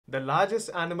the largest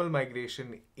animal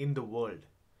migration in the world.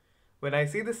 When I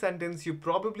say this sentence, you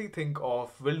probably think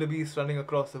of wildebeest running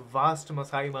across the vast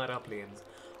Masai Mara plains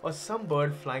or some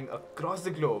bird flying across the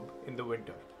globe in the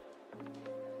winter.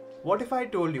 What if I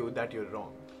told you that you're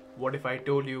wrong? What if I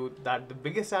told you that the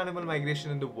biggest animal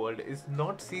migration in the world is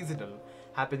not seasonal,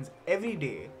 happens every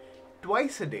day,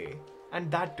 twice a day, and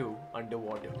that too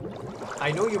underwater?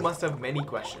 I know you must have many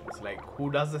questions like who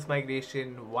does this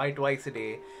migration, why twice a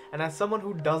day, and as someone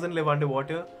who doesn't live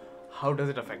underwater, how does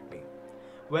it affect me?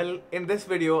 Well, in this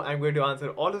video, I'm going to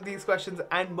answer all of these questions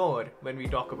and more when we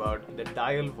talk about the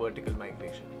Diel Vertical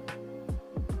Migration.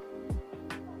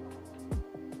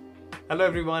 Hello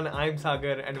everyone, I'm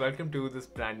Sagar and welcome to this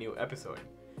brand new episode.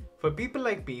 For people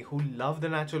like me who love the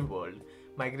natural world,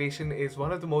 migration is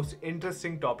one of the most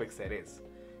interesting topics there is.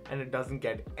 And it doesn't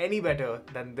get any better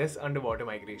than this underwater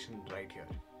migration right here.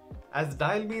 As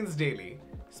Diel means daily,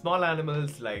 small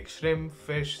animals like shrimp,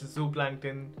 fish,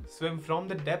 zooplankton swim from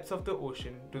the depths of the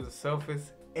ocean to the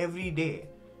surface every day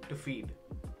to feed.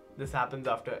 This happens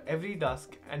after every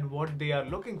dusk, and what they are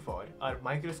looking for are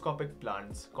microscopic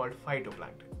plants called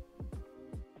phytoplankton.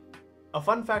 A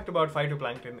fun fact about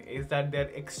phytoplankton is that they're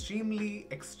extremely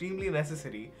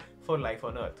necessary for life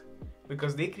on Earth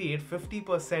because they create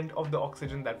 50% of the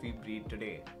oxygen that we breathe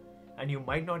today, and you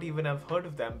might not even have heard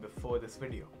of them before this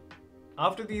video.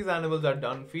 After these animals are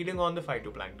done feeding on the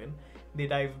phytoplankton, they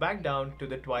dive back down to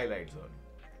the twilight zone.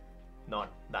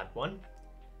 Not that one.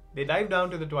 They dive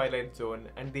down to the twilight zone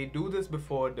and they do this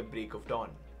before the break of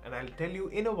dawn, and I'll tell you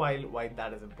in a while why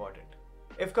that is important.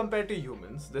 If compared to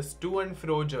humans, this to and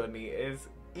fro journey is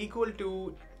equal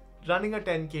to running a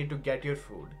 10k to get your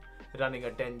food, running a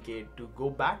 10k to go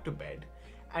back to bed,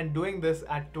 and doing this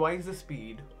at twice the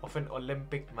speed of an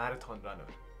Olympic marathon runner.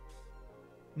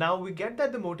 Now we get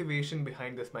that the motivation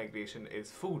behind this migration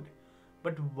is food,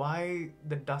 but why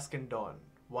the dusk and dawn?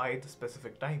 Why the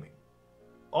specific timing?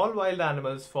 All wild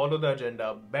animals follow the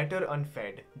agenda better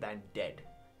unfed than dead.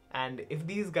 And if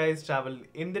these guys travel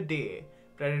in the day,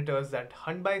 predators that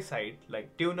hunt by sight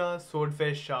like tuna,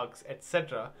 swordfish, sharks,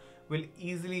 etc. will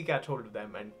easily catch hold of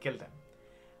them and kill them.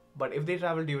 But if they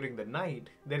travel during the night,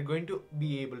 they're going to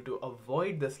be able to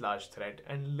avoid this large threat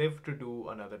and live to do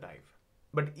another dive.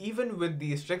 But even with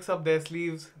these tricks up their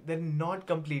sleeves, they're not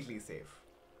completely safe.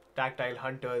 Tactile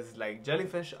hunters like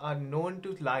jellyfish are known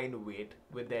to lie in wait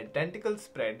with their tentacles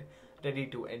spread, ready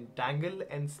to entangle,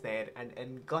 ensnare, and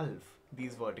engulf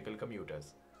these vertical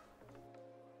commuters.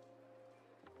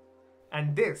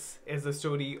 And this is the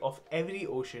story of every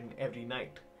ocean every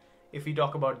night. If we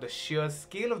talk about the sheer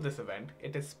scale of this event,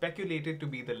 it is speculated to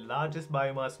be the largest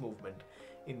biomass movement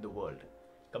in the world,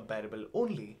 comparable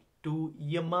only to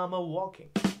Yamama walking.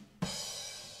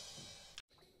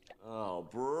 Oh,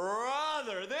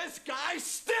 brother, this guy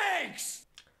stinks!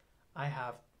 I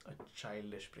have a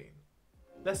childish brain.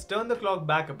 Let's turn the clock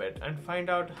back a bit and find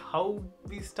out how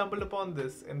we stumbled upon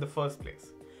this in the first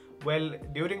place. Well,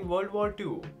 during World War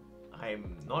II,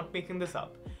 I'm not making this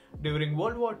up. During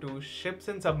World War II, ships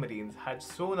and submarines had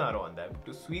sonar on them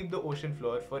to sweep the ocean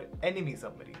floor for enemy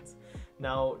submarines.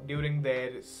 Now, during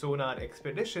their sonar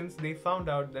expeditions, they found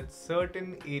out that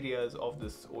certain areas of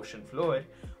this ocean floor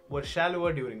were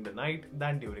shallower during the night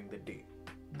than during the day.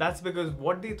 That's because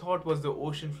what they thought was the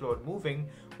ocean floor moving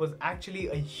was actually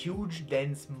a huge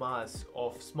dense mass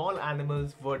of small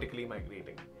animals vertically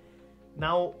migrating.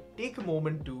 Now, take a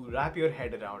moment to wrap your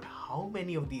head around how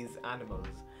many of these animals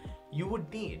you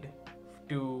would need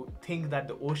to think that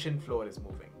the ocean floor is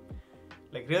moving.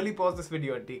 Like, really pause this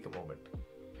video and take a moment.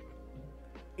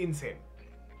 Insane.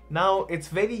 Now, it's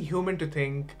very human to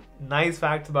think nice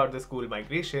facts about this cool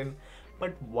migration,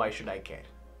 but why should I care?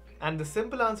 And the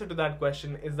simple answer to that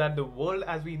question is that the world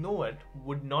as we know it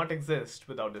would not exist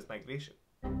without this migration.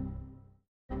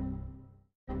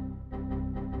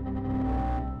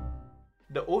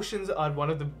 The oceans are one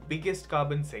of the biggest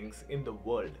carbon sinks in the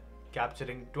world,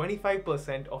 capturing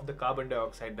 25% of the carbon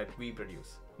dioxide that we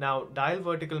produce. Now, Diel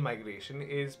vertical migration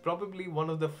is probably one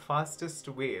of the fastest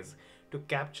ways to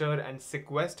capture and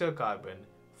sequester carbon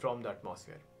from the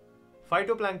atmosphere.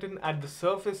 Phytoplankton at the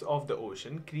surface of the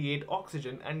ocean create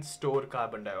oxygen and store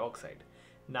carbon dioxide.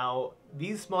 Now,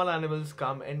 these small animals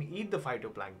come and eat the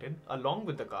phytoplankton along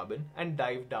with the carbon and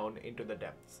dive down into the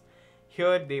depths.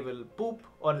 Here they will poop,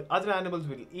 or other animals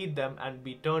will eat them and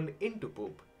be turned into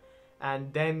poop.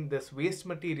 And then this waste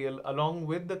material along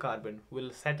with the carbon will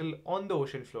settle on the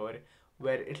ocean floor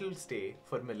where it will stay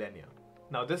for millennia.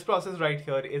 Now this process right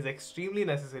here is extremely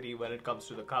necessary when it comes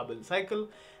to the carbon cycle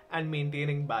and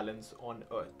maintaining balance on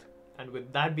Earth. And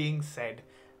with that being said,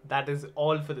 that is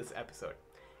all for this episode.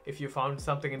 If you found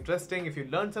something interesting, if you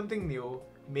learned something new,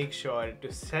 make sure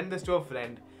to send this to a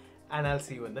friend, and I'll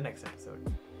see you in the next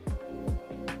episode.